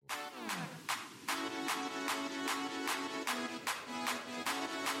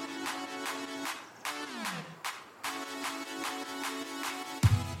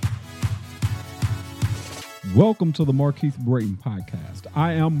Welcome to the Markeith Brayton podcast.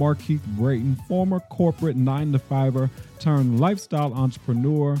 I am Markeith Brayton, former corporate 9-to-5er turned lifestyle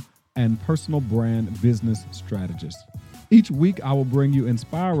entrepreneur and personal brand business strategist. Each week, I will bring you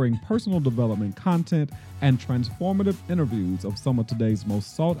inspiring personal development content and transformative interviews of some of today's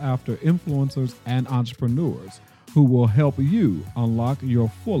most sought-after influencers and entrepreneurs who will help you unlock your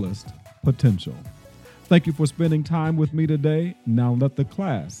fullest potential. Thank you for spending time with me today. Now let the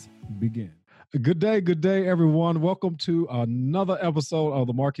class begin. Good day, everyone. Welcome to another episode of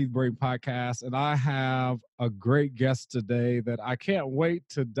the Markeith Brayton podcast. And I have a great guest today that I can't wait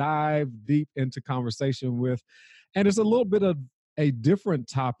to dive deep into conversation with. And it's a little bit of a different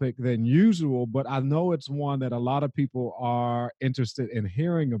topic than usual, but I know it's one that a lot of people are interested in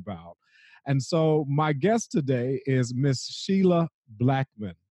hearing about. And so my guest today is Miss Sheila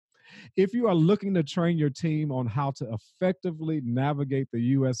Blackman. If you are looking to train your team on how to effectively navigate the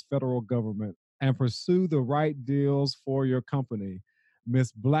U.S. federal government and pursue the right deals for your company,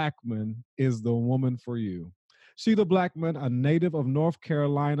 Ms. Blackman is the woman for you. Sheila Blackman, a native of North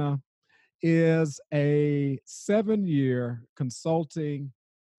Carolina, is a 7-year consulting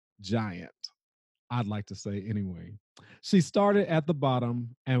giant, I'd like to say anyway. She started at the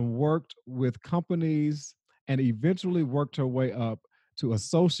bottom and worked with companies and eventually worked her way up to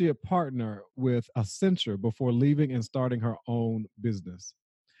associate partner with Accenture before leaving and starting her own business.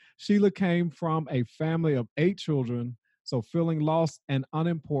 Sheila came from a family of 8 children, so feeling lost and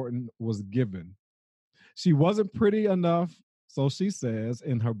unimportant was given. She wasn't pretty enough, so she says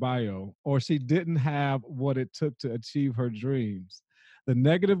in her bio, or she didn't have what it took to achieve her dreams. The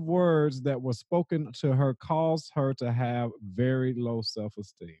negative words that were spoken to her caused her to have very low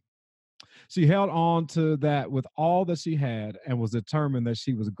self-esteem. She held on to that with all that she had and was determined that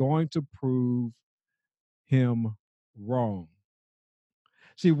she was going to prove him wrong.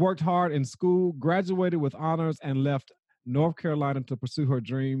 She worked hard in school, graduated with honors, and left North Carolina to pursue her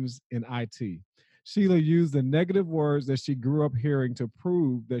dreams in IT. Sheila used the negative words that she grew up hearing to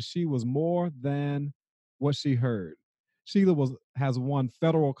prove that she was more than what she heard. Has won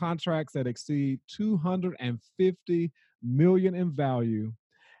federal contracts that exceed $250 million in value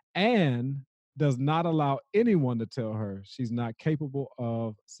and does not allow anyone to tell her she's not capable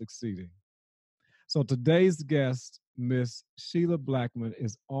of succeeding. So today's guest, Miss Sheila Blackman,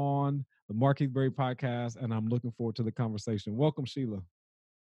 is on the Markeith Brayton podcast, and I'm looking forward to the conversation. Welcome, Sheila.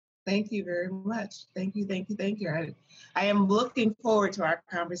 Thank you very much. Thank you. I am looking forward to our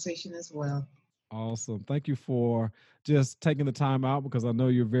conversation as well. Awesome. Thank you for just taking the time out because I know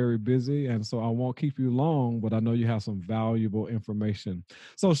you're very busy, and so I won't keep you long, but I know you have some valuable information.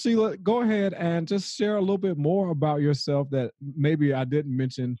 So Sheila, go ahead and just share a little bit more about yourself that maybe I didn't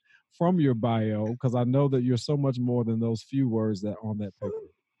mention from your bio, because I know that you're so much more than those few words that are on that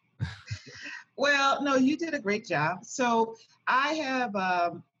paper. Well, no, you did a great job. So I have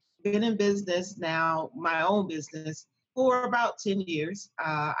been in business now, my own business, for about 10 years.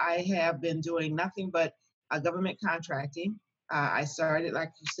 I have been doing nothing but government contracting. I started,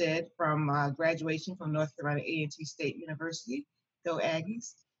 like you said, from graduation from North Carolina A&T State University, go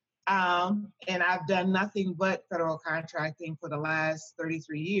Aggies. And I've done nothing but federal contracting for the last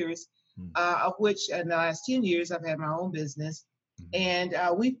 33 years, of which in the last 10 years, I've had my own business. And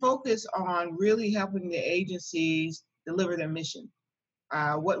we focus on really helping the agencies deliver their mission.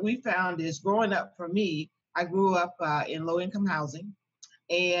 What we found is growing up for me, I grew up in low-income housing.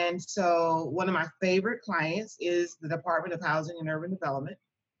 And so one of my favorite clients is the Department of Housing and Urban Development,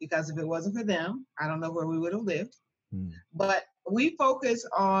 because if it wasn't for them, I don't know where we would have lived. But we focus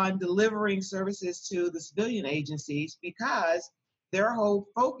on delivering services to the civilian agencies because their whole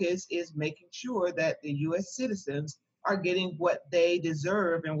focus is making sure that the U.S. citizens are getting what they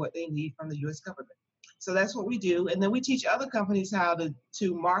deserve and what they need from the U.S. government. So that's what we do. And then we teach other companies how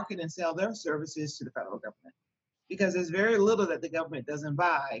to market and sell their services to the federal government, because there's very little that the government doesn't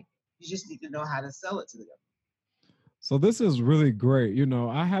buy. You just need to know how to sell it to the government. So this is really great.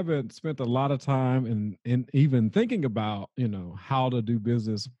 I haven't spent a lot of time in even thinking about, how to do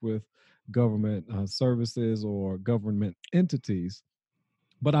business with government services or government entities.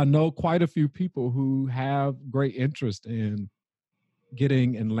 But I know quite a few people who have great interest in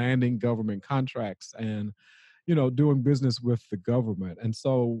getting and landing government contracts and, doing business with the government. And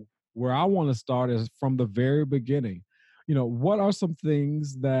so where I want to start is from the very beginning. What are some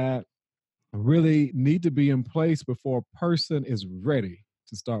things that really need to be in place before a person is ready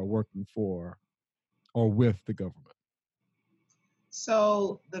to start working for or with the government?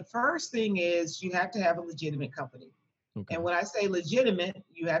 So the first thing is you have to have a legitimate company. Okay. And when I say legitimate,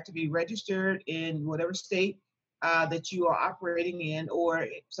 you have to be registered in whatever state that you are operating in, or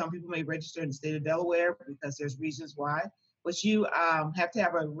some people may register in the state of Delaware because there's reasons why. But you have to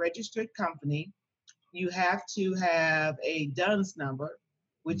have a registered company. You have to have a DUNS number,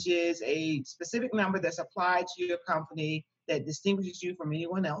 which is a specific number that's applied to your company that distinguishes you from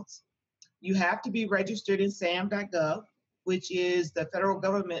anyone else. You have to be registered in SAM.gov, which is the federal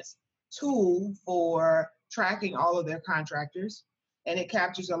government's tool for tracking all of their contractors. And it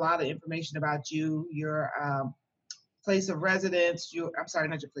captures a lot of information about you, your place of residence, I'm sorry,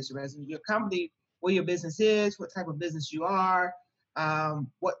 not your place of residence, your company, where your business is, what type of business you are,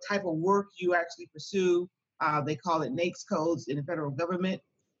 what type of work you actually pursue. They call it NAICS codes in the federal government.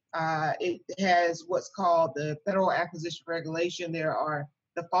 It has what's called the Federal Acquisition Regulation. There are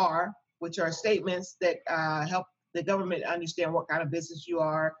the FAR, which are statements that help the government understand what kind of business you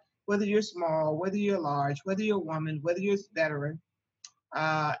are, whether you're small, whether you're large, whether you're a woman, whether you're a veteran.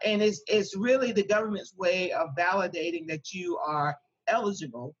 And it's really the government's way of validating that you are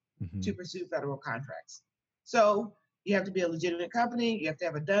eligible to pursue federal contracts. So you have to be a legitimate company, you have to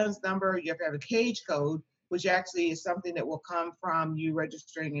have a DUNS number, you have to have a CAGE code, which actually is something that will come from you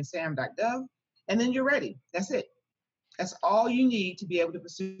registering in SAM.gov, and then you're ready. That's it. That's all you need to be able to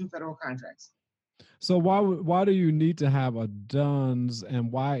pursue federal contracts. So why do you need to have a DUNS,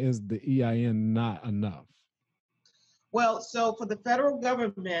 and why is the EIN not enough? Well, so for the federal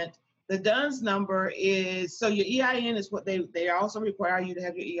government, the DUNS number is, so your EIN is what they also require you to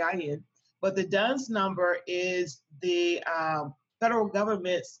have your EIN, but the DUNS number is the federal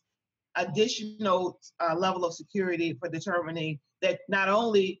government's additional level of security for determining that not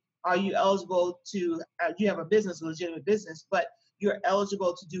only are you eligible to, you have a business, a legitimate business, but you're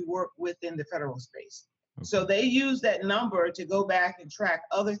eligible to do work within the federal space. Okay. So they use that number to go back and track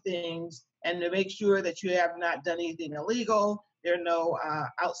other things and to make sure that you have not done anything illegal. There are no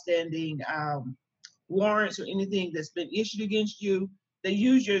outstanding warrants or anything that's been issued against you. They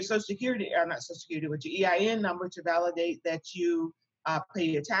use your Social Security, not Social Security, but your EIN number to validate that you pay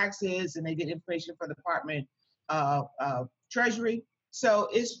your taxes, and they get information from the Department of Treasury. So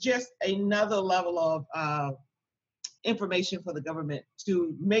it's just another level of information for the government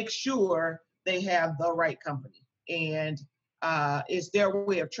to make sure they have the right company. And it's their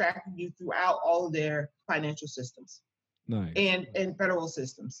way of tracking you throughout all of their financial systems. Nice. And federal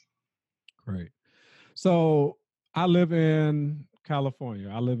systems. Great. So I live in California.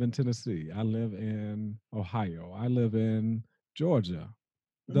 I live in Tennessee. I live in Ohio. I live in Georgia.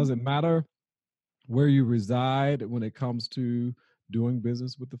 Does it matter where you reside when it comes to doing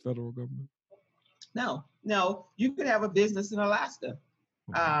business with the federal government? No. You could have a business in Alaska.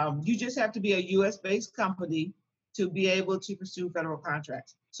 You just have to be a U.S.-based company to be able to pursue federal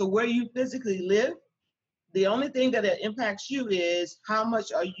contracts. So where you physically live, the only thing that impacts you is how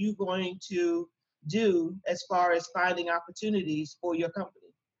much are you going to do as far as finding opportunities for your company.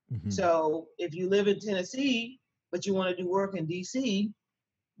 So if you live in Tennessee, but you want to do work in D.C.,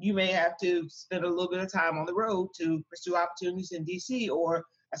 you may have to spend a little bit of time on the road to pursue opportunities in D.C. or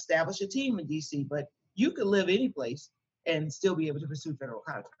establish a team in D.C. But you could live any place and still be able to pursue federal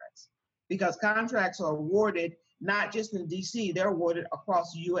contracts, because contracts are awarded not just in D.C., they're awarded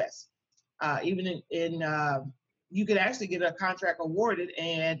across the U.S. Even in you could actually get a contract awarded,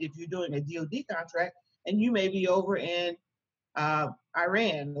 and if you're doing a DoD contract, and you may be over in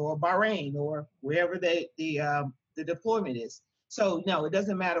Iran or Bahrain or wherever the deployment is. So no, it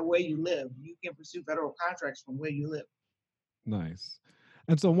doesn't matter where you live. You can pursue federal contracts from where you live. Nice.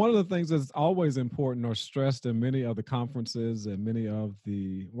 And so one of the things that's always important or stressed in many of the conferences and many of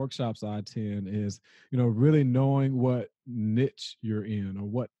the workshops I attend is, really knowing what niche you're in or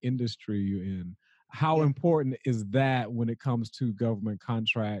what industry you're in. How important is that when it comes to government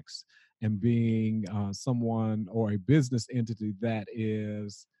contracts and being someone or a business entity that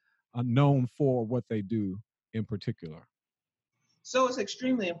is known for what they do in particular? So it's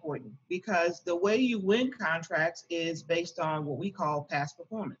extremely important, because the way you win contracts is based on what we call past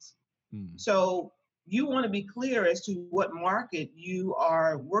performance. So you want to be clear as to what market you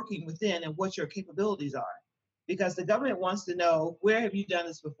are working within and what your capabilities are, because the government wants to know, where have you done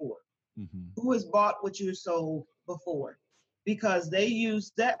this before? Who has bought what you sold before? Because they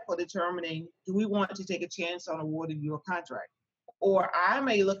use that for determining, do we want to take a chance on awarding you a contract? Or I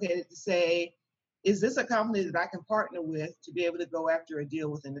may look at it to say, is this a company that I can partner with to be able to go after a deal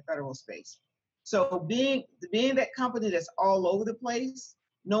within the federal space? So being that company that's all over the place,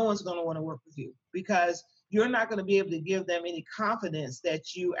 no one's going to want to work with you, because you're not going to be able to give them any confidence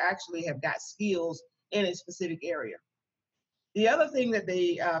that you actually have got skills in a specific area. The other thing that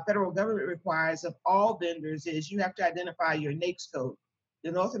the federal government requires of all vendors is you have to identify your NAICS code,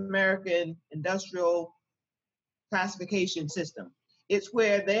 the North American Industrial classification system. It's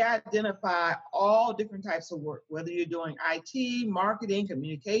where they identify all different types of work, whether you're doing IT, marketing,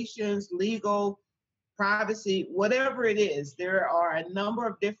 communications, legal, privacy, whatever it is. There are a number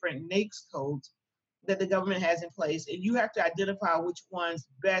of different NAICS codes that the government has in place, and you have to identify which ones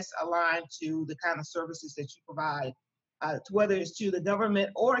best align to the kind of services that you provide, whether it's to the government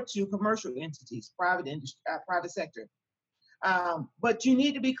or to commercial entities, private industry, private sector. But you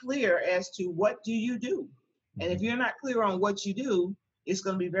need to be clear as to what do you do. And if you're not clear on what you do, it's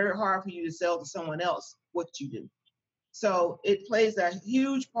going to be very hard for you to sell to someone else what you do. So it plays a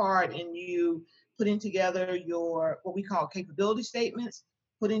huge part in you putting together your, what we call capability statements,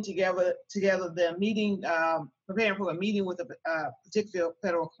 putting together the meeting, preparing for a meeting with a particular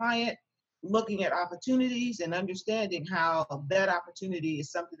federal client, looking at opportunities and understanding how that opportunity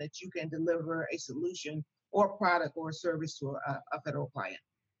is something that you can deliver a solution or product or service to a federal client.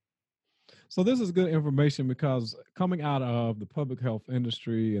 So this is good information, because coming out of the public health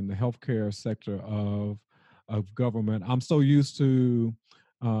industry and the healthcare sector of government, I'm so used to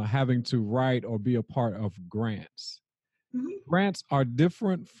having to write or be a part of grants. Mm-hmm. Grants are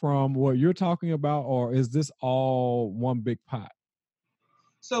different from what you're talking about, or is this all one big pot?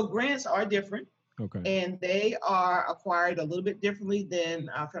 So grants are different. Okay. And they are acquired a little bit differently than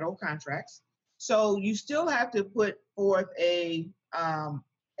federal contracts. So you still have to put forth a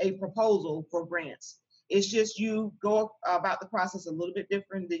proposal for grants. It's just you go about the process a little bit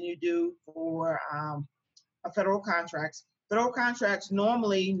different than you do for federal contracts. Federal contracts,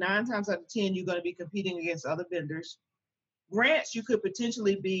 normally 9 times out of 10, you're going to be competing against other vendors. Grants, you could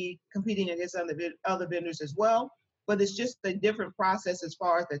potentially be competing against other vendors as well, but it's just a different process as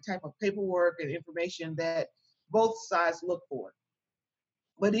far as the type of paperwork and information that both sides look for.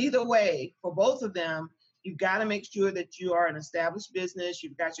 But either way, for both of them, you've got to make sure that you are an established business.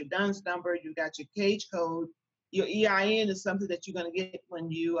 You've got your DUNS number, you've got your CAGE code. Your EIN is something that you're going to get when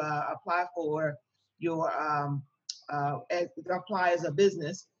you apply for your apply as a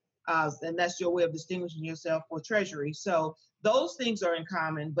business, and that's your way of distinguishing yourself for Treasury. So those things are in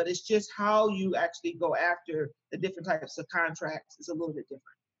common, but it's just how you actually go after the different types of contracts is a little bit different.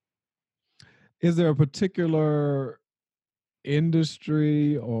 Is there a particular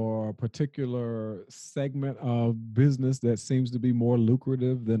industry or a particular segment of business that seems to be more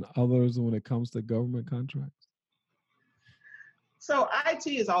lucrative than others when it comes to government contracts? So IT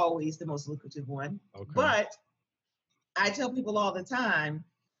is always the most lucrative one, okay. But I tell people all the time,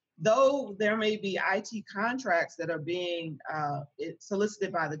 though there may be IT contracts that are being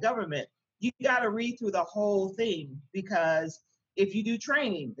solicited by the government, you got to read through the whole thing, because if you do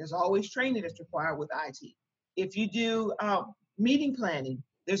training, there's always training that's required with IT. If you do meeting planning,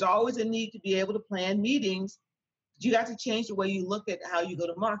 there's always a need to be able to plan meetings. You got to change the way you look at how you go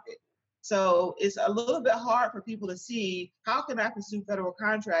to market. So it's a little bit hard for people to see, how can I pursue federal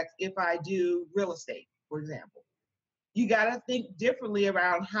contracts if I do real estate, for example? You got to think differently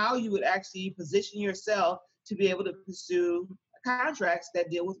around how you would actually position yourself to be able to pursue contracts that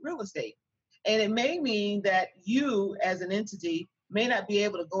deal with real estate. And it may mean that you as an entity may not be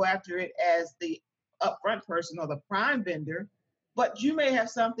able to go after it as the upfront person or the prime vendor, but you may have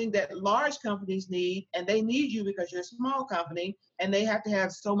something that large companies need, and they need you because you're a small company and they have to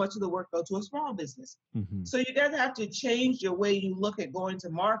have so much of the work go to a small business. Mm-hmm. So you're going to have to change your way you look at going to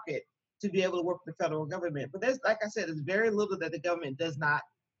market to be able to work with the federal government. But there's, like I said, there's very little that the government does not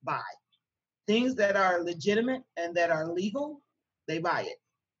buy. Things that are legitimate and that are legal, they buy it.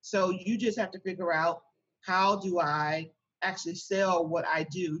 So you just have to figure out, how do I actually sell what I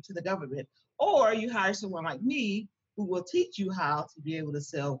do to the government? Or you hire someone like me who will teach you how to be able to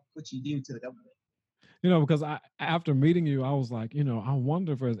sell what you do to the government. Because after meeting you, I was like, I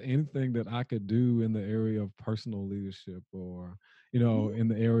wonder if there's anything that I could do in the area of personal leadership, or, in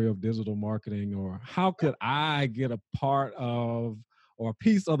the area of digital marketing, or how could I get a part of, or a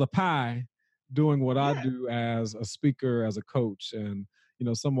piece of the pie doing what I do as a speaker, as a coach, and,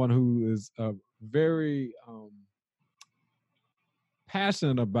 someone who is very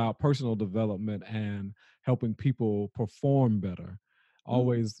passionate about personal development and helping people perform better.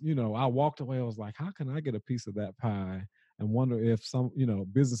 Always, I walked away, I was like, how can I get a piece of that pie? And wonder if some,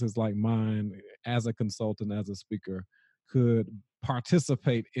 businesses like mine, as a consultant, as a speaker, could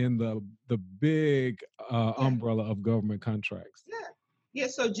participate in the big umbrella of government contracts. Yeah,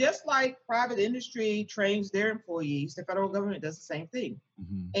 so just like private industry trains their employees, the federal government does the same thing.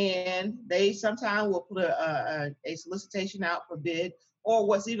 Mm-hmm. And they sometimes will put a solicitation out for bid, or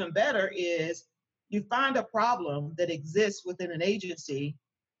what's even better is you find a problem that exists within an agency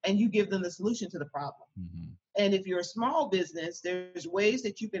and you give them the solution to the problem. Mm-hmm. And if you're a small business, there's ways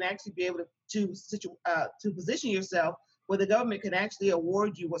that you can actually be able to position yourself where the government can actually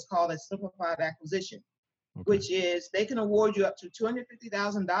award you what's called a simplified acquisition, Okay. which is they can award you up to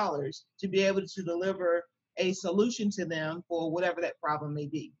 $250,000 to be able to deliver a solution to them for whatever that problem may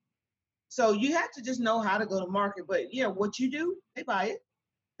be. So you have to just know how to go to market. But yeah, what you do, they buy it.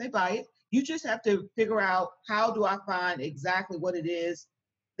 They buy it. You just have to figure out, how do I find exactly what it is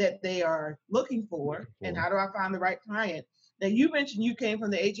that they are looking for, and how do I find the right client? Now, you mentioned you came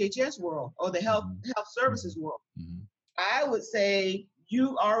from the HHS world or the health services world. Mm-hmm. I would say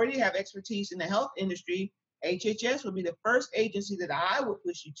you already have expertise in the health industry. HHS would be the first agency that I would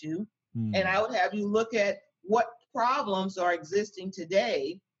push you to, and I would have you look at what problems are existing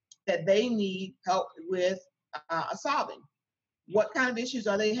today that they need help with solving. What kind of issues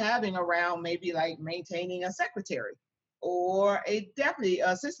are they having around maybe like maintaining a secretary or a deputy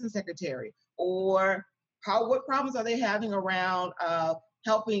assistant secretary, or what problems are they having around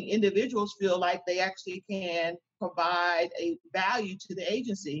helping individuals feel like they actually can provide a value to the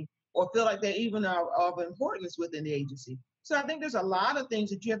agency, or feel like they even are of importance within the agency. So I think there's a lot of things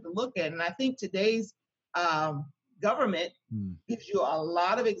that you have to look at. And I think today's government gives you a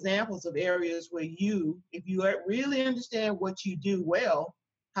lot of examples of areas where if you really understand what you do well,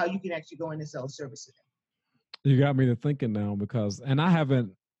 how you can actually go in and sell services. You got me to thinking now, and I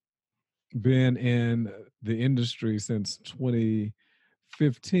haven't been in the industry since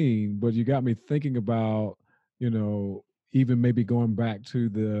 2015, but you got me thinking about, even maybe going back to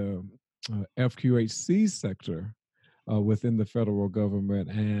the FQHC sector within the federal government,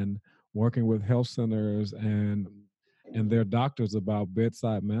 and working with health centers and their doctors about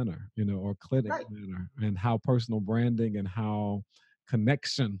bedside manner, or clinic manner, and how personal branding and how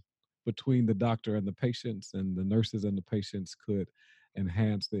connection between the doctor and the patients and the nurses and the patients could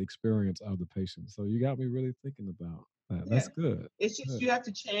enhance the experience of the patient. So you got me really thinking about that. Yeah. That's good. It's just you have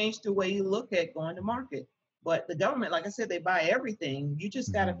to change the way you look at going to market. But the government, like I said, they buy everything. You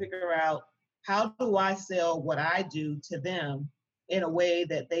just got to figure out, how do I sell what I do to them in a way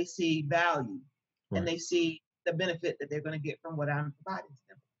that they see value and they see the benefit that they're going to get from what I'm providing to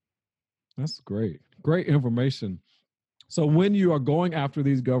them. That's great. Great information. So when you are going after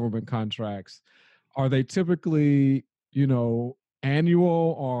these government contracts, are they typically,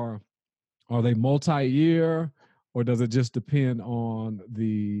 annual, or are they multi-year, or does it just depend on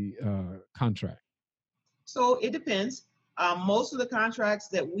the contract? So it depends. Most of the contracts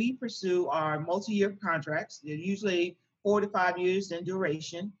that we pursue are multi-year contracts. They're usually 4 to 5 years in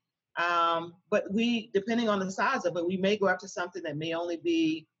duration. But depending on the size of it, we may go after something that may only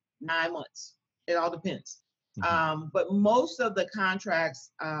be 9 months. It all depends. But most of the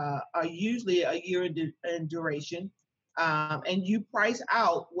contracts are usually a year in duration. And you price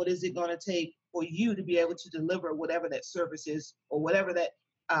out what is it going to take for you to be able to deliver whatever that service is, or whatever that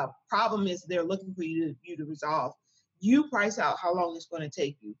problem is they're looking for you to resolve. You price out how long it's going to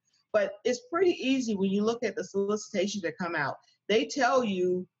take you. But it's pretty easy when you look at the solicitations that come out. They tell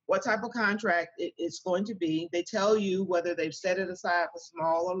you what type of contract it's going to be. They tell you whether they've set it aside for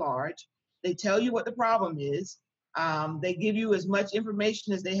small or large. They tell you what the problem is. They give you as much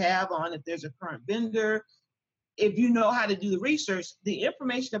information as they have on if there's a current vendor. If you know how to do the research, the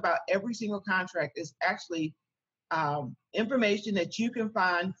information about every single contract is actually information that you can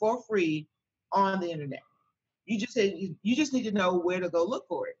find for free on the internet. You just need to know where to go look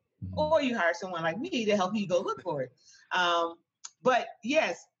for it, or you hire someone like me to help you go look for it. But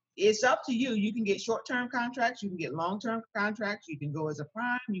yes, it's up to you. You can get short-term contracts, you can get long-term contracts, you can go as a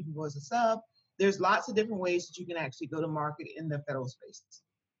prime, you can go as a sub. There's lots of different ways that you can actually go to market in the federal space.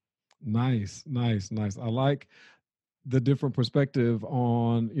 Nice. I like the different perspective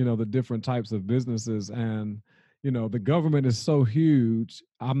on, the different types of businesses. And, the government is so huge.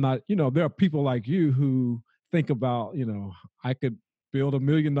 I'm not, there are people like you who think about, I could build $1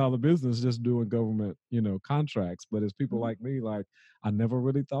 million business just doing government, contracts. But it's people like me, like, I never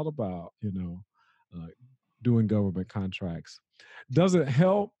really thought about, doing government contracts. Does it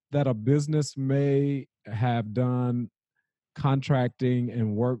help that a business may have done contracting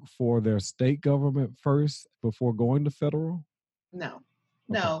and work for their state government first before going to federal? No,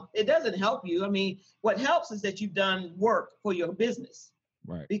 it doesn't help you. I mean, what helps is that you've done work for your business.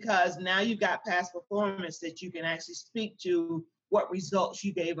 Right. Because now you've got past performance that you can actually speak to what results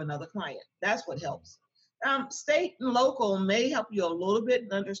you gave another client. That's what helps. State and local may help you a little bit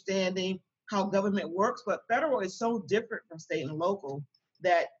in understanding how government works, but federal is so different from state and local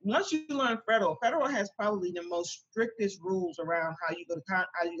that once you learn federal has probably the most strictest rules around how you go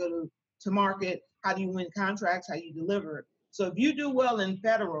to market, how do you win contracts, how you deliver. So if you do well in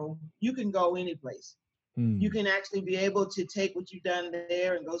federal, you can go any place. You Mm. can actually be able to take what you've done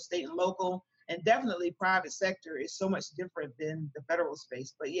there and go state and local. And definitely private sector is so much different than the federal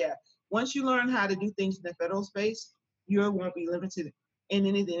space. But yeah, once you learn how to do things in the federal space, you won't be limited in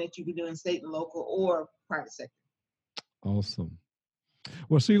anything that you can do in state and local or private sector. Awesome.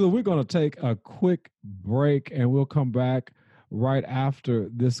 Well, Sheila, we're going to take a quick break and we'll come back right after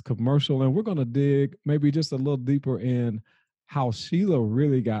this commercial. And we're going to dig maybe just a little deeper in how Sheila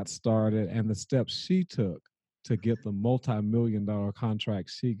really got started and the steps she took to get the multi-million dollar contract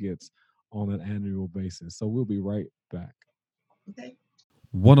she gets on an annual basis. So we'll be right back. Okay.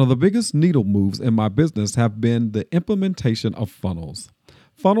 One of the biggest needle moves in my business have been the implementation of funnels.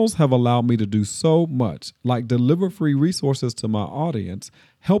 Funnels have allowed me to do so much, like deliver free resources to my audience,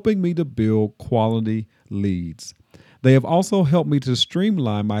 helping me to build quality leads. They have also helped me to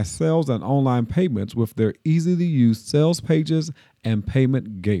streamline my sales and online payments with their easy to use sales pages and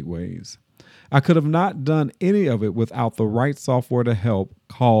payment gateways. I could have not done any of it without the right software to help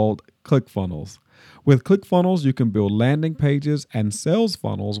called ClickFunnels. With ClickFunnels, you can build landing pages and sales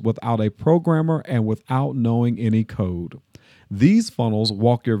funnels without a programmer and without knowing any code. These funnels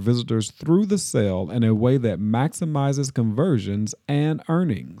walk your visitors through the sale in a way that maximizes conversions and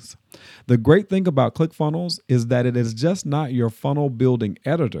earnings. The great thing about ClickFunnels is that it is just not your funnel building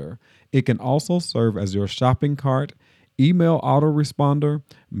editor, it can also serve as your shopping cart, email autoresponder,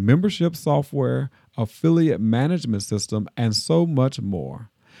 membership software, affiliate management system, and so much more.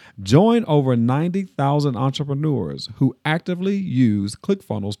 Join over 90,000 entrepreneurs who actively use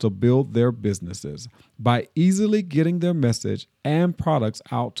ClickFunnels to build their businesses by easily getting their message and products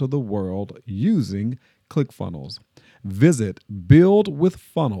out to the world using ClickFunnels. Visit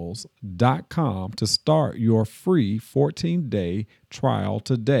buildwithfunnels.com to start your free 14-day trial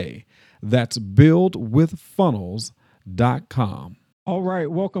today. That's buildwithfunnels.com. All right,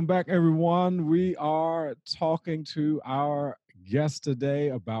 welcome back, everyone. We are talking to our guest today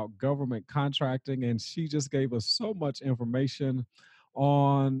about government contracting, and she just gave us so much information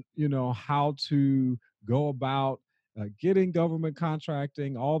on, how to go about getting government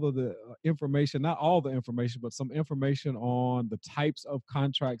contracting, all of the information, not all the information, but some information on the types of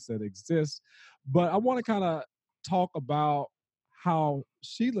contracts that exist. But I want to kind of talk about how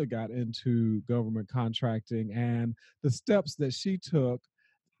Sheila got into government contracting and the steps that she took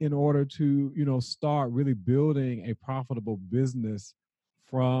in order to start really building a profitable business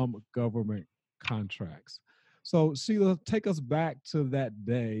from government contracts. So Sheila, take us back to that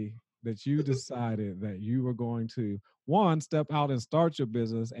day that you decided that you were going to, one, step out and start your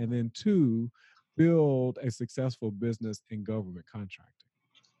business, and then two, build a successful business in government contracting.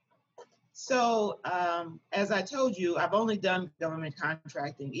 So, as I told you, I've only done government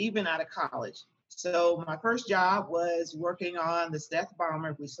contracting, even out of college. So, my first job was working on the Death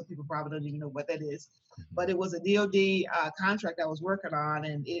Bomber, which some people probably don't even know what that is. But it was a DoD contract I was working on,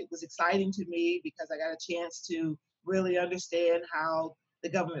 and it was exciting to me because I got a chance to really understand how the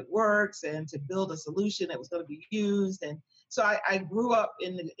government works and to build a solution that was going to be used. And so, I grew up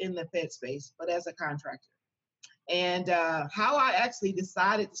in the Fed space, but as a contractor. And how I actually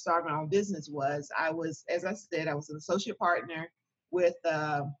decided to start my own business was as I said, I was an associate partner with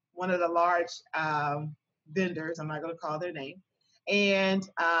one of the large vendors. I'm not going to call their name. And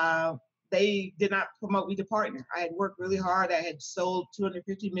they did not promote me to partner. I had worked really hard. I had sold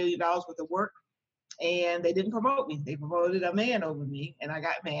 $250 million worth of work, and they didn't promote me. They promoted a man over me, and I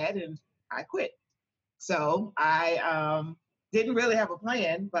got mad and I quit. So I didn't really have a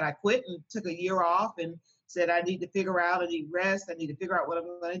plan, but I quit and took a year off and said, I need to figure out, I need rest, I need to figure out what I'm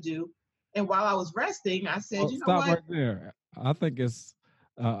going to do. And while I was resting, I said, Well, you know stop what? right there. I think it's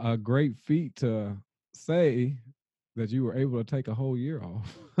a great feat to say that you were able to take a whole year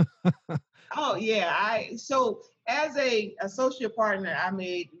off. Oh yeah, so as a associate partner, I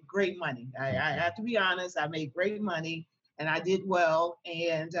made great money. I Okay, have to be honest, I made great money and I did well.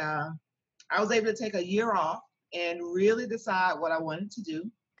 And I was able to take a year off and really decide what I wanted to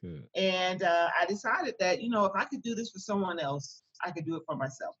do. good. And I decided that, if I could do this for someone else, I could do it for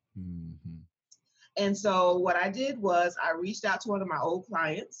myself. Hmm. And so what I did was I reached out to one of my old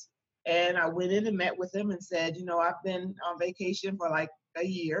clients and I went in and met with him and said, I've been on vacation for like a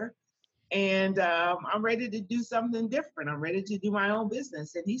year and I'm ready to do something different. I'm ready to do my own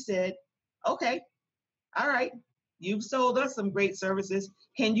business. And he said, okay, all right, you've sold us some great services.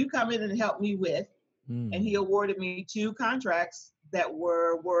 Can you come in and help me with? And he Mm, awarded me 2 contracts that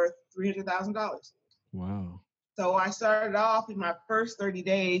were worth $300,000. wow. So I started off in my first 30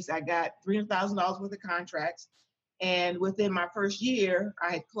 days, I got $300,000 worth of contracts. And within my first year,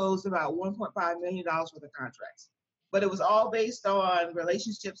 I had closed about $1.5 million worth of contracts. but it was all based on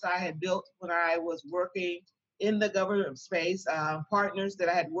relationships I had built when I was working in the government space, partners that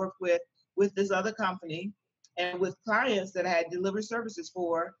I had worked with this other company, and with clients that I had delivered services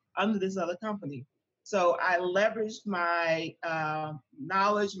for under this other company. So I leveraged my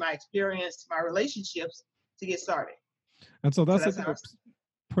knowledge, my experience, my relationships to get started. And so So that's a that's how. good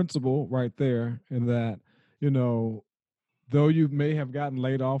principle right there, in that, you know, though you may have gotten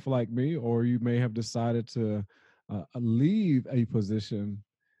laid off like me, or you may have decided to leave a position,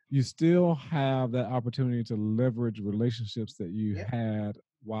 you still have that opportunity to leverage relationships that you Yep. had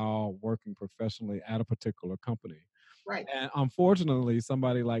while working professionally at a particular company. Right. And unfortunately,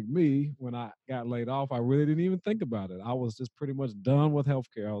 somebody like me, when I got laid off, I really didn't even think about it. I was just pretty much done with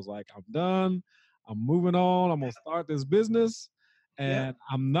healthcare. I was like, I'm done. I'm moving on. I'm going to start this business, Yep. and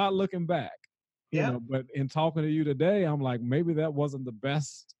I'm not looking back. Yep. But in talking to you today, I'm like, maybe that wasn't the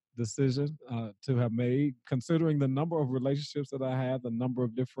best decision to have made, considering the number of relationships that I had, the number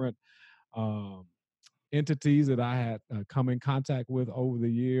of different um, entities that I had come in contact with over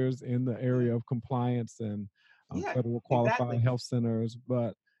the years in the Yeah. area of compliance and Yeah. federal qualified Exactly. health centers.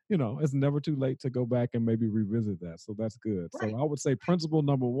 But, it's never too late to go back and maybe revisit that. So that's good. So Right. I would say principle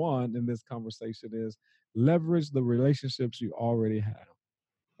number one in this conversation is leverage the relationships you already have.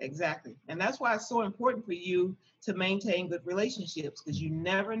 Exactly. And that's why it's so important for you to maintain good relationships, because you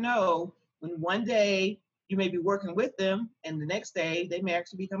never know when one day you may be working with them and the next day they may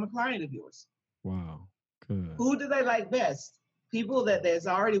actually become a client of yours. Wow. Good. Who do they like best? People that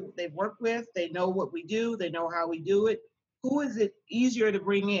they've worked with, they know what we do, they know how we do it. Who is it easier to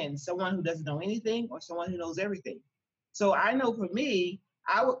bring in? Someone who doesn't know anything or someone who knows everything? So I know for me,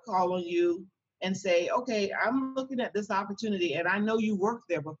 I would call on you and say, okay, I'm looking at this opportunity and I know you worked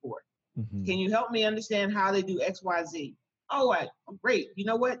there before. Hmm. Can you help me understand how they do XYZ? All right, great. You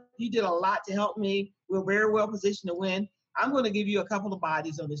know what? You did a lot to help me. We're very well positioned to win. I'm going to give you a couple of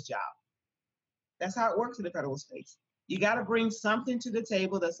bodies on this job. That's how it works in the federal space. You got to bring something to the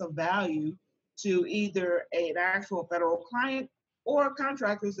table that's of value to either an actual federal client or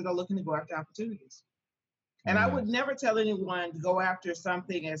contractors that are looking to go after opportunities. And I would Nice. never tell anyone to go after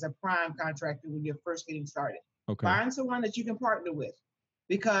something as a prime contractor when you're first getting started. Okay. Find someone that you can partner with,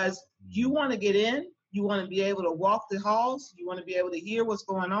 because you want to get in, you want to be able to walk the halls, you want to be able to hear what's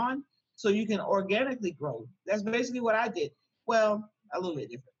going on so you can organically grow. That's basically what I did. Well, a little bit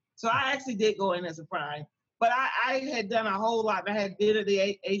different. So I actually did go in as a prime, but I had done a whole lot. I had been at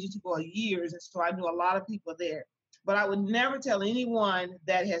the agency for years, and so I knew a lot of people there. But I would never tell anyone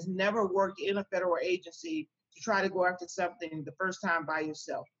that has never worked in a federal agency to try to go after something the first time by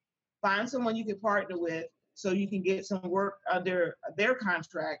yourself. Find someone you can partner with so you can get some work under their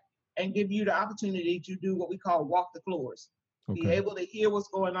contract and give you the opportunity to do what we call walk the floors. Be Okay. able to hear what's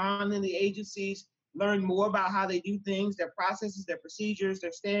going on in the agencies, learn more about how they do things, their processes, their procedures,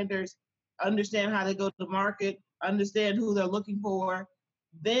 their standards, understand how they go to market, understand who they're looking for,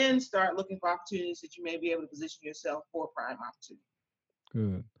 then start looking for opportunities that you may be able to position yourself for a prime opportunity.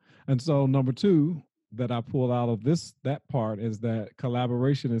 Good. And so number two that I pulled out of that part is that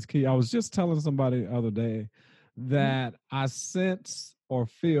collaboration is key. I was just telling somebody the other day Mhm. that I sense or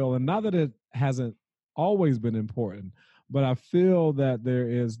feel, and not that it hasn't always been important, but I feel that there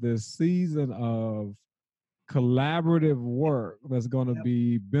is this season of collaborative work that's going to Yep.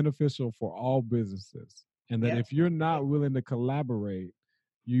 be beneficial for all businesses. And that Yep. if you're not willing to collaborate,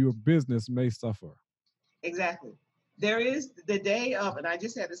 your business may suffer. Exactly. There is the day of, and I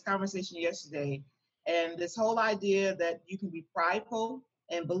just had this conversation yesterday, and this whole idea that you can be prideful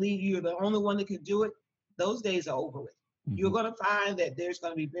and believe you're the only one that can do it, those days are over with. You're Hmm. going to find that there's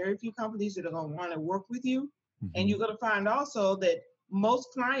going to be very few companies that are going to want to work with you. And Hmm. you're going to find also that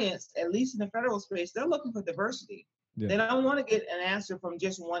most clients, at least in the federal space, they're looking for diversity. Yeah. They don't want to get an answer from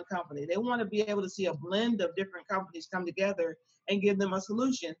just one company. They want to be able to see a blend of different companies come together and give them a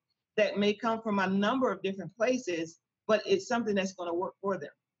solution that may come from a number of different places, but it's something that's going to work for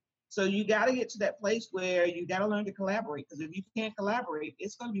them. So you got to get to that place where you got to learn to collaborate, because if you can't collaborate,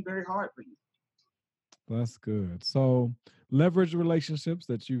 it's going to be very hard for you. That's good. So leverage relationships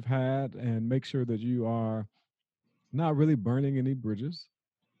that you've had and make sure that you are not really burning any bridges.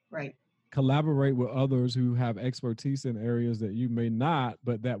 Right. Collaborate with others who have expertise in areas that you may not,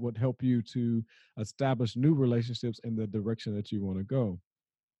 but that would help you to establish new relationships in the direction that you want to go.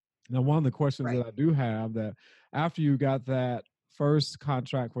 Now, one of the questions Right. that I do have, that after you got that first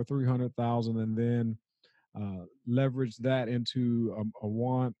contract for 300,000 and then leverage that into a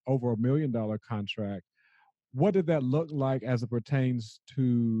one over $1 million contract, what did that look like as it pertains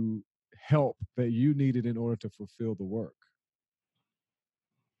to help that you needed in order to fulfill the work?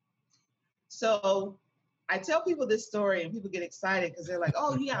 So I tell people this story and people get excited because they're like,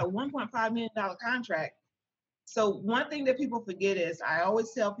 oh, you got a $1.5 million contract. So one thing that people forget is I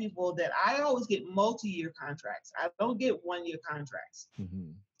always tell people that I always get multi-year contracts. I don't get one-year contracts.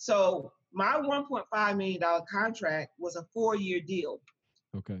 Mm-hmm. So my $1.5 million contract was a 4-year deal.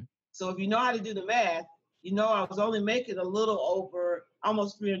 Okay. So if you know how to do the math, you know I was only making a little over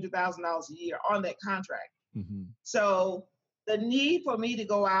almost $300,000 a year on that contract. Mm-hmm. So the need for me to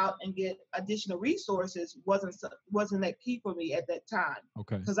go out and get additional resources wasn't that key for me at that time.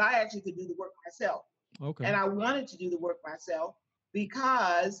 Okay. Because I actually could do the work myself. Okay. And I wanted to do the work myself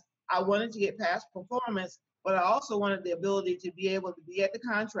because I wanted to get past performance, but I also wanted the ability to be able to be at the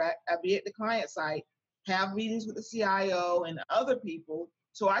be at the client site, have meetings with the CIO and other people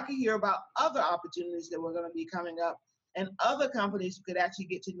so I could hear about other opportunities that were going to be coming up and other companies who could actually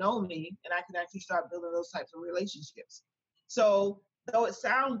get to know me, and I could actually start building those types of relationships. So though it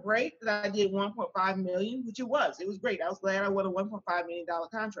sounds great that I did 1.5 million, which it was great. I was glad I won a $1.5 million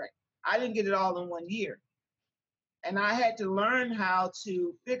contract. I didn't get it all in 1 year. And I had to learn how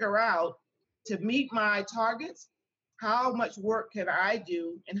to figure out to meet my targets, how much work can I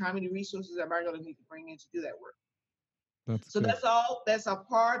do and how many resources am I going to need to bring in to do that work. That's so good. that's a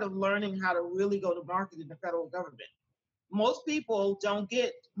part of learning how to really go to market in the federal government. Most people don't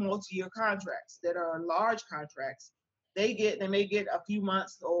get multi-year contracts that are large contracts. They may get a few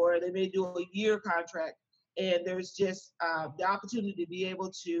months or they may do a year contract, and there's just the opportunity to be able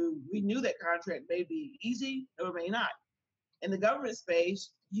to renew that contract may be easy or may not. In the government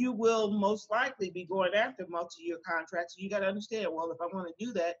space, you will most likely be going after multi-year contracts. You got to understand, well, if I want to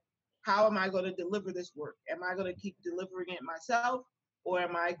do that, how am I going to deliver this work? Am I going to keep delivering it myself, or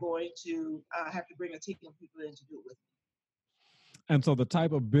am I going to have to bring a team of people in to do it with me? And so the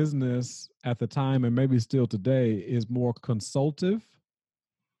type of business at the time, and maybe still today, is more consultative.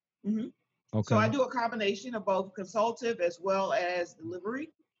 Mm-hmm. Okay. So I do a combination of both consultative as well as delivery.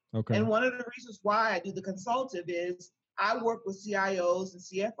 Okay. And one of the reasons why I do the consultative is I work with CIOs and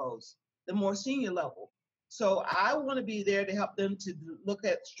CFOs, the more senior level. So I want to be there to help them to look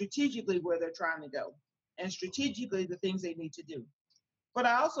at strategically where they're trying to go and strategically the things they need to do. But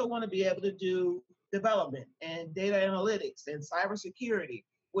I also want to be able to do development and data analytics and cybersecurity,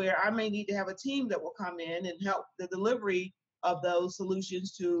 where I may need to have a team that will come in and help the delivery of those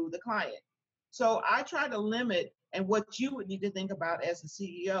solutions to the client. So I try to limit, and what you would need to think about as a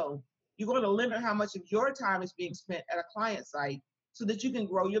CEO, you're going to limit how much of your time is being spent at a client site so that you can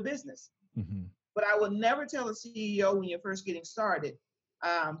grow your business. Mm-hmm. But I would never tell a CEO when you're first getting started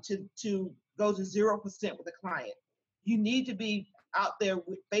to go to 0% with a client. You need to be out there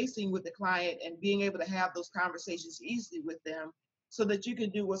facing with the client and being able to have those conversations easily with them so that you can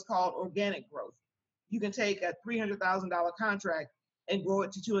do what's called organic growth. You can take a $300,000 contract and grow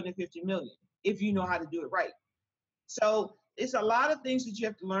it to $250 million if you know how to do it right. So it's a lot of things that you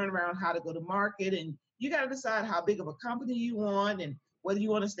have to learn around how to go to market, and you got to decide how big of a company you want and whether you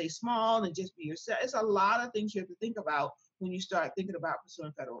want to stay small and just be yourself. It's a lot of things you have to think about when you start thinking about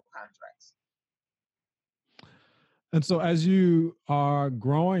pursuing federal contracts. And so as you are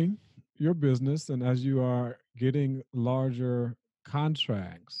growing your business and as you are getting larger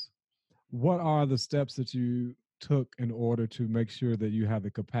contracts, what are the steps that you took in order to make sure that you have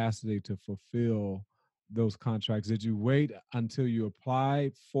the capacity to fulfill those contracts? Did you wait until you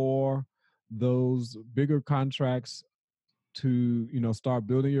applied for those bigger contracts to, start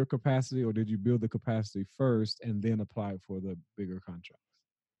building your capacity, or did you build the capacity first and then apply for the bigger contracts?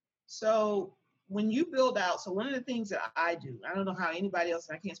 So when you build out, so one of the things that I do, I don't know how anybody else,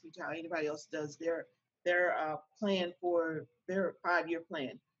 I can't speak to how anybody else does their plan for their 5-year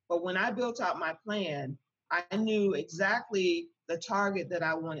plan. But when I built out my plan, I knew exactly the target that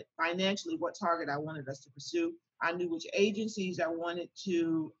I wanted financially, what target I wanted us to pursue. I knew which agencies I wanted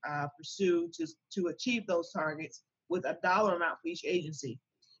to pursue to achieve those targets with a dollar amount for each agency.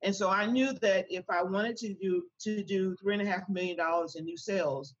 And so I knew that if I wanted to do $3.5 million in new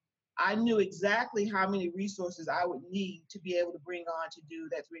sales, I knew exactly how many resources I would need to be able to bring on to do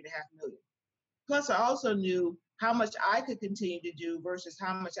that $3.5 million. Plus, I also knew how much I could continue to do versus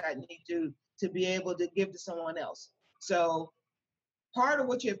how much I need to be able to give to someone else. So part of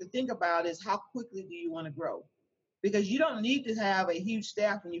what you have to think about is how quickly do you want to grow? Because you don't need to have a huge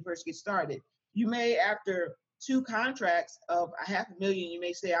staff when you first get started. You may, after 2 contracts of $500,000, you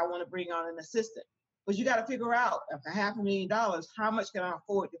may say, I want to bring on an assistant. But you got to figure out, if $500,000, how much can I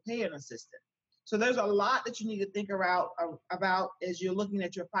afford to pay an assistant? So there's a lot that you need to think about as you're looking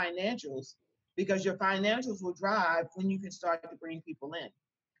at your financials, because your financials will drive when you can start to bring people in.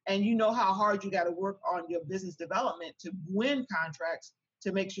 And you know how hard you got to work on your business development to win contracts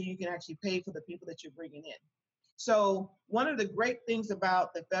to make sure you can actually pay for the people that you're bringing in. So one of the great things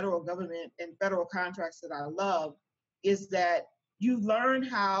about the federal government and federal contracts that I love is that you learn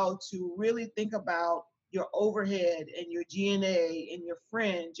how to really think about your overhead and your G&A and your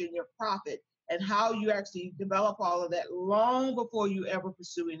fringe and your profit and how you actually develop all of that long before you ever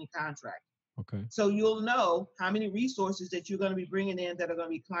pursue any contract. Okay. So you'll know how many resources that you're going to be bringing in that are going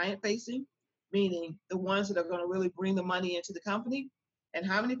to be client facing, meaning the ones that are going to really bring the money into the company, and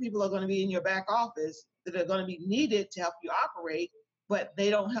how many people are going to be in your back office that are going to be needed to help you operate, but they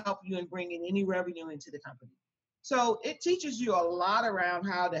don't help you in bringing any revenue into the company. So it teaches you a lot around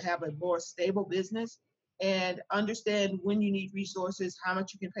how to have a more stable business and understand when you need resources, how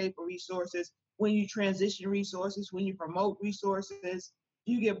much you can pay for resources, when you transition resources, when you promote resources,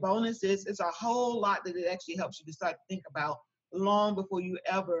 you get bonuses. It's a whole lot that it actually helps you to start to think about long before you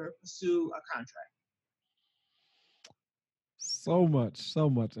ever pursue a contract. So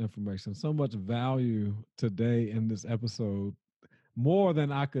much information, so much value today in this episode, more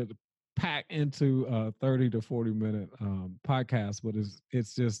than I could pack into a 30 to 40 minute podcast, but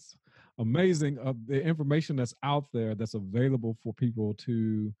it's just amazing of the information that's out there that's available for people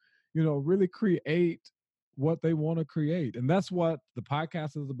to, really create what they want to create. And that's what the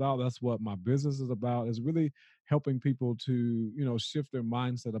podcast is about. That's what my business is about, is really helping people to, shift their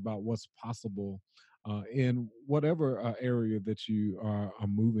mindset about what's possible in whatever area that you are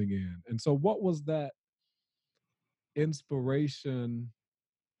moving in. And so what was that inspiration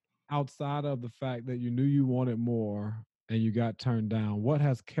outside of the fact that you knew you wanted more and you got turned down? What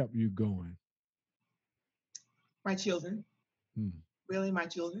has kept you going? My children, really my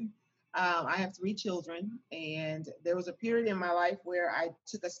children. I have 3 children, and there was a period in my life where I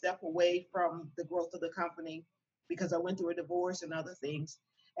took a step away from the growth of the company because I went through a divorce and other things.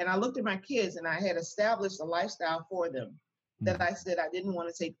 And I looked at my kids, and I had established a lifestyle for them that I said I didn't want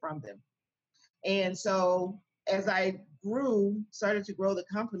to take from them. And so as I started to grow the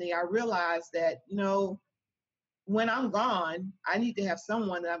company, I realized that, when I'm gone, I need to have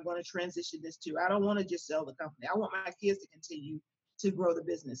someone that I'm going to transition this to. I don't want to just sell the company. I want my kids to continue to grow the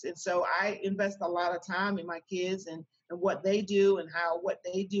business. And so I invest a lot of time in my kids and what they do and how what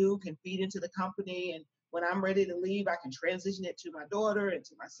they do can feed into the company. And when I'm ready to leave, I can transition it to my daughter and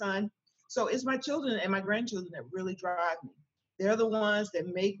to my son. So it's my children and my grandchildren that really drive me. They're the ones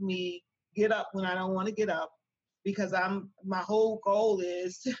that make me get up when I don't want to get up, because my whole goal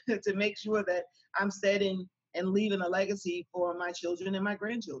is to make sure that I'm setting and leaving a legacy for my children and my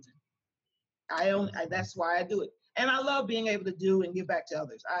grandchildren. That's why I do it. And I love being able to do and give back to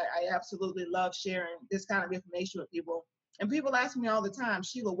others. I absolutely love sharing this kind of information with people. And people ask me all the time,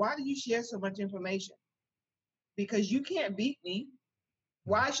 Sheila, why do you share so much information? Because you can't beat me.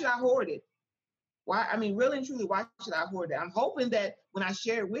 Why should I hoard it? Really and truly, why should I hoard it? I'm hoping that when I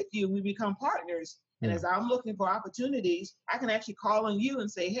share it with you, we become partners. And as I'm looking for opportunities, I can actually call on you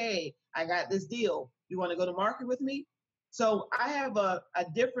and say, hey, I got this deal. You want to go to market with me? So I have a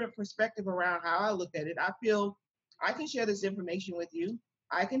different perspective around how I look at it. I feel I can share this information with you.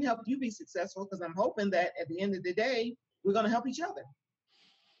 I can help you be successful, because I'm hoping that at the end of the day, we're going to help each other.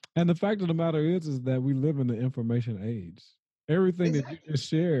 And the fact of the matter is that we live in the information age. Everything that you just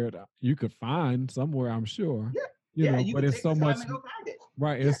shared, you could find somewhere, I'm sure. You but can it's take so the time much, and go find it.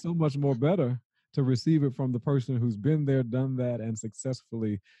 right? It's so much more better to receive it from the person who's been there, done that, and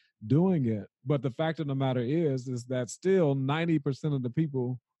successfully doing it. But the fact of the matter is that still 90% of the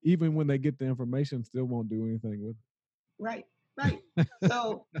people, even when they get the information, still won't do anything with it. Right.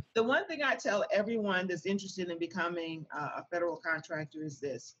 So the one thing I tell everyone that's interested in becoming a federal contractor is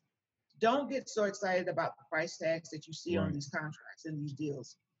this: don't get so excited about the price tags that you see on these contracts and these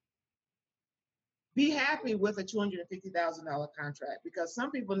deals. Be happy with a $250,000 contract, because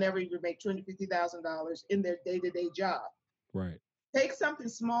some people never even make $250,000 in their day-to-day job. Right. Take something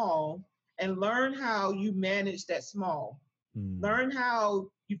small and learn how you manage that small. Learn how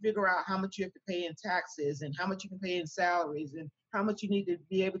you figure out how much you have to pay in taxes and how much you can pay in salaries and how much you need to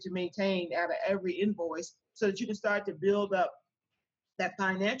be able to maintain out of every invoice, so that you can start to build up that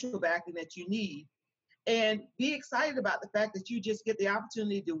financial backing that you need. And be excited about the fact that you just get the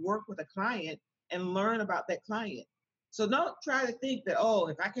opportunity to work with a client and learn about that client. So don't try to think that,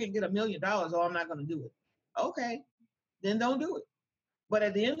 if I can't get $1 million, I'm not going to do it. Okay, then don't do it. But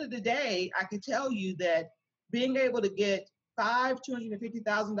at the end of the day, I can tell you that being able to get 5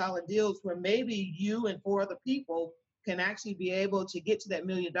 $250,000 deals where maybe you and 4 other people can actually be able to get to that $1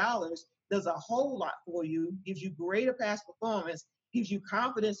 million does a whole lot for you, gives you greater past performance, gives you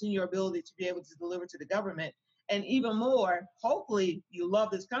confidence in your ability to be able to deliver to the government. And even more, hopefully you love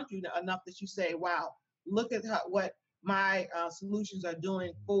this country enough that you say, wow, look at what my solutions are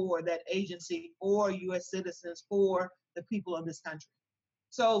doing for that agency, for U.S. citizens, for the people of this country.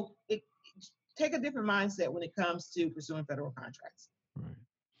 So take a different mindset when it comes to pursuing federal contracts. Right.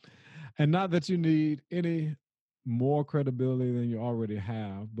 And not that you need any more credibility than you already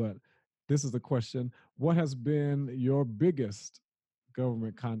have, but this is the question. What has been your biggest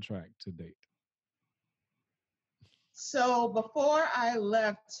government contract to date? So before I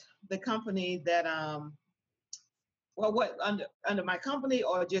left the company that, what under my company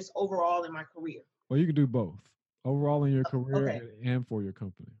or just overall in my career? Well, you can do both, overall in your career Okay. and for your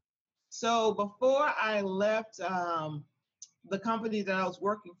company. So before I left the company that I was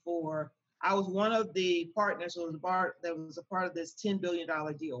working for, I was one of the partners that was a part of this $10 billion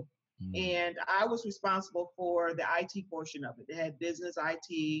deal. And I was responsible for the IT portion of it. It had business,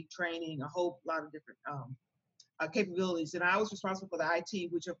 IT, training, a whole lot of different capabilities. And I was responsible for the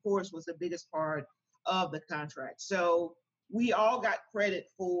IT, which of course was the biggest part of the contract. So we all got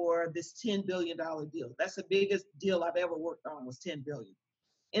credit for this $10 billion deal. That's the biggest deal I've ever worked on, was $10 billion.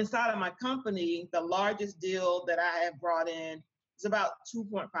 Inside of my company, the largest deal that I have brought in is about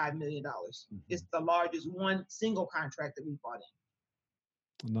 $2.5 million. Mm-hmm. It's the largest one single contract that we brought in.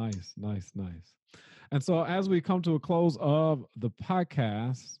 Nice. And so as we come to a close of the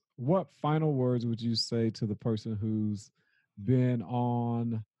podcast, what final words would you say to the person who's been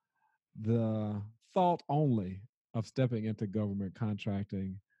on the thought only of stepping into government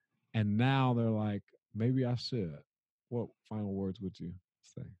contracting, and now they're like, maybe I should? What final words would you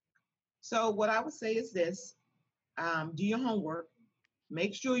say? So what I would say is this: do your homework,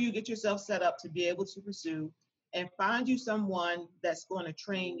 make sure you get yourself set up to be able to pursue, and find you someone that's going to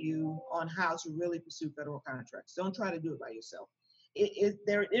train you on how to really pursue federal contracts. Don't try to do it by yourself.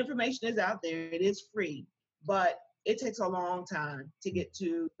 Their information is out there. It is free, but it takes a long time to get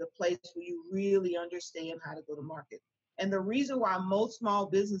to the place where you really understand how to go to market. And the reason why most small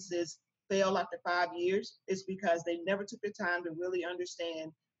businesses fail after 5 years is because they never took the time to really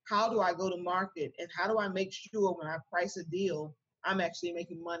understand, how do I go to market and how do I make sure when I price a deal, I'm actually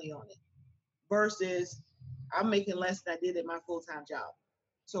making money on it, versus I'm making less than I did at my full-time job.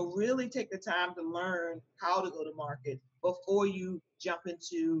 So really take the time to learn how to go to market before you jump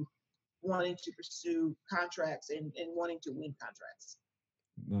into wanting to pursue contracts and wanting to win contracts.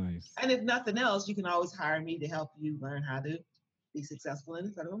 Nice. And if nothing else, you can always hire me to help you learn how to be successful in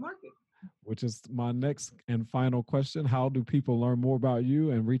the federal market. Which is my next and final question. How do people learn more about you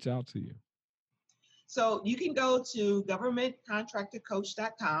and reach out to you? So you can go to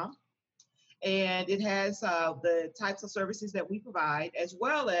governmentcontractorcoach.com, and it has the types of services that we provide, as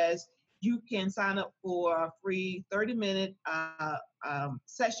well as you can sign up for a free 30-minute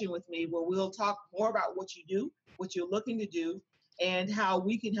session with me where we'll talk more about what you do, what you're looking to do, and how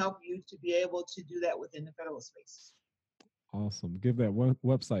we can help you to be able to do that within the federal space. Awesome. Give that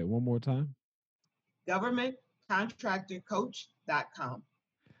website one more time. governmentcontractorcoach.com.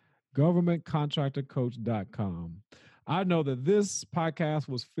 governmentcontractorcoach.com. I know that this podcast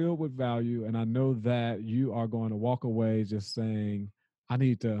was filled with value, and I know that you are going to walk away just saying, I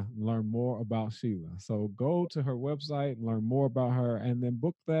need to learn more about Sheila. So go to her website, learn more about her, and then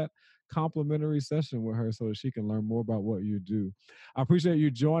book that complimentary session with her so that she can learn more about what you do. I appreciate you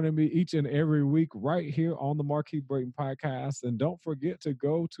joining me each and every week right here on the Mark Keith Brayton podcast. And don't forget to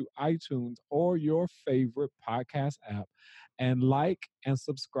go to iTunes or your favorite podcast app and like and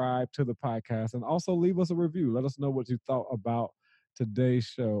subscribe to the podcast, and also leave us a review. Let us know what you thought about today's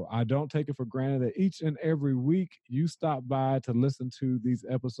show. I don't take it for granted that each and every week you stop by to listen to these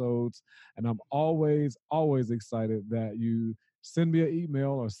episodes. And I'm always excited that you send me an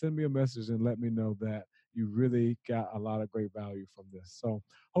email or send me a message and let me know that you really got a lot of great value from this. So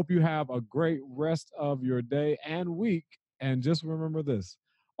hope you have a great rest of your day and week. And just remember this: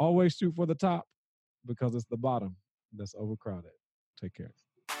 always shoot for the top, because it's the bottom that's overcrowded. Take care.